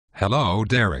Hello,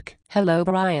 Derek. Hello,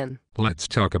 Brian. Let's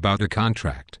talk about a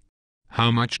contract. How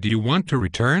much do you want to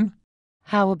return?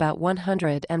 How about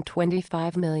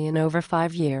 $125 million over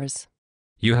 5 years?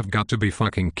 You have got to be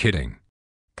fucking kidding.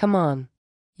 Come on.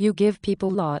 You give people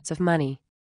lots of money.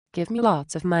 Give me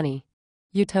lots of money.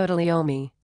 You totally owe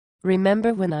me.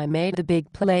 Remember when I made the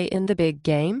big play in the big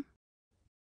game?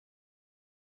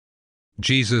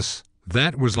 Jesus,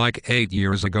 that was like 8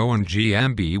 years ago and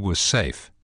GMB was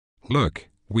safe. Look,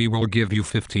 we will give you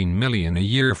 $15 million a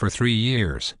year for 3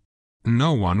 years.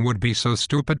 No one would be so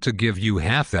stupid to give you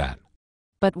half that.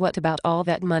 But what about all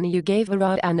that money you gave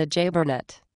Rod and AJ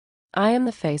Burnett? I am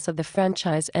the face of the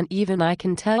franchise and even I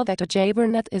can tell that AJ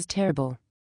Burnett is terrible.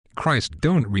 Christ,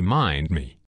 don't remind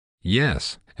me.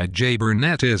 Yes, AJ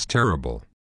Burnett is terrible.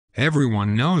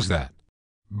 Everyone knows that.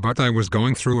 But I was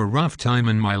going through a rough time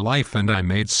in my life and I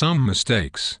made some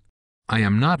mistakes. I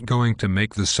am not going to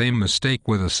make the same mistake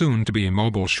with a soon-to-be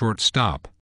mobile shortstop.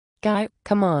 Guy,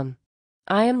 come on.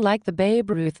 I am like the Babe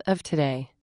Ruth of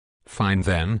today. Fine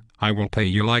then, I will pay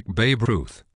you like Babe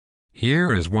Ruth.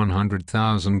 Here is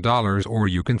 $100,000 or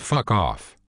you can fuck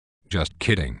off. Just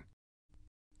kidding.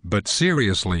 But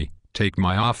seriously, take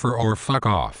my offer or fuck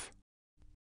off.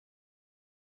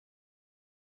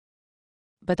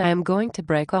 But I am going to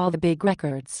break all the big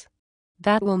records.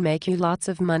 That will make you lots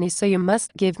of money, so you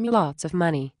must give me lots of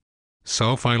money.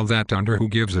 So file that under who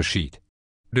gives a shit.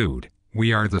 Dude,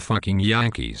 we are the fucking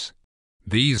Yankees.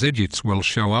 These idiots will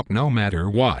show up no matter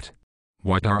what.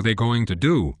 What are they going to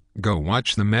do? Go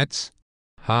watch the Mets?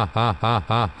 Ha ha ha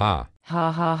ha ha.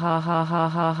 Ha ha ha ha ha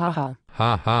ha ha ha.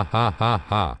 Ha ha ha ha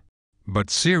ha.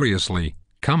 But seriously,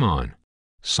 come on.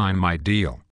 Sign my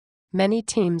deal. Many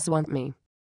teams want me.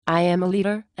 I am a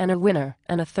leader and a winner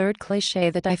and a third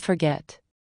cliché that I forget.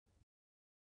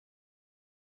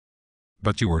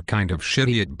 But you were kind of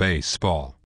shitty at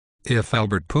baseball. If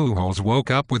Albert Pujols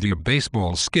woke up with your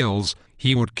baseball skills,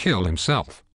 he would kill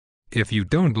himself. If you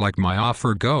don't like my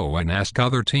offer, go and ask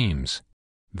other teams.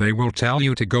 They will tell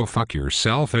you to go fuck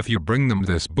yourself if you bring them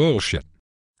this bullshit.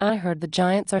 I heard the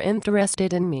Giants are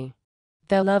interested in me.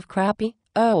 They love crappy,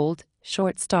 old,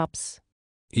 shortstops.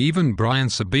 Even Brian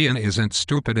Sabian isn't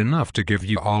stupid enough to give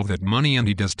you all that money, and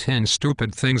he does 10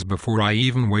 stupid things before I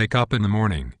even wake up in the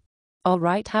morning.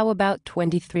 Alright, how about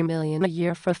 $23 million a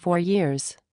year for 4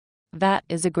 years? That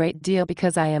is a great deal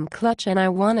because I am clutch and I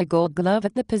won a Gold Glove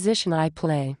at the position I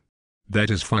play. That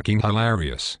is fucking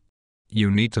hilarious.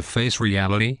 You need to face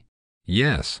reality.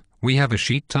 Yes, we have a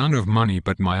shit ton of money,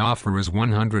 but my offer is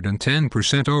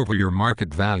 110% over your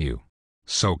market value.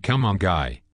 So come on,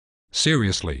 guy.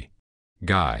 Seriously.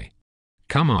 Guy.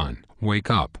 Come on, wake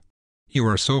up. You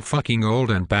are so fucking old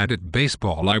and bad at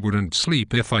baseball, I wouldn't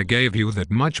sleep if I gave you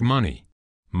that much money.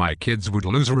 My kids would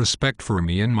lose respect for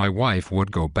me and my wife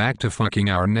would go back to fucking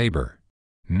our neighbor.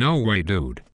 No way,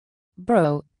 dude.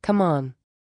 Bro, come on.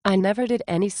 I never did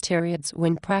any steroids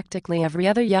when practically every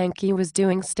other Yankee was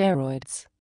doing steroids.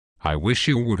 I wish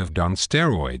you would have done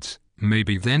steroids.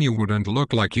 Maybe then you wouldn't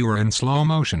look like you are in slow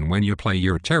motion when you play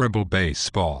your terrible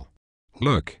baseball.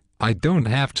 Look, I don't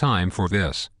have time for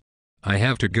this. I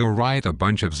have to go write a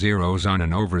bunch of zeros on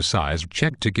an oversized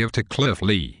check to give to Cliff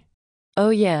Lee.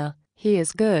 Oh yeah, he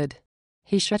is good.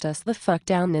 He shut us the fuck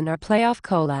down in our playoff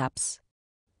collapse.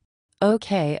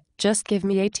 Okay, just give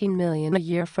me $18 million a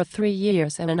year for 3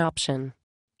 years and an option.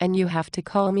 And you have to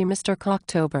call me Mr.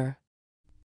 Cocktober.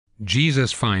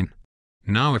 Jesus, fine.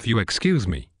 Now if you excuse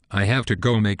me, I have to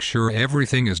go make sure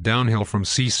everything is downhill from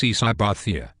CC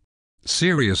Sabathia.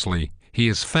 Seriously, he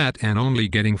is fat and only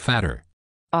getting fatter.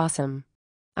 Awesome.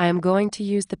 I am going to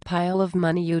use the pile of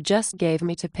money you just gave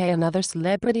me to pay another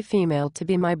celebrity female to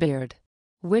be my beard.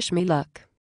 Wish me luck.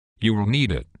 You will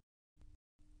need it.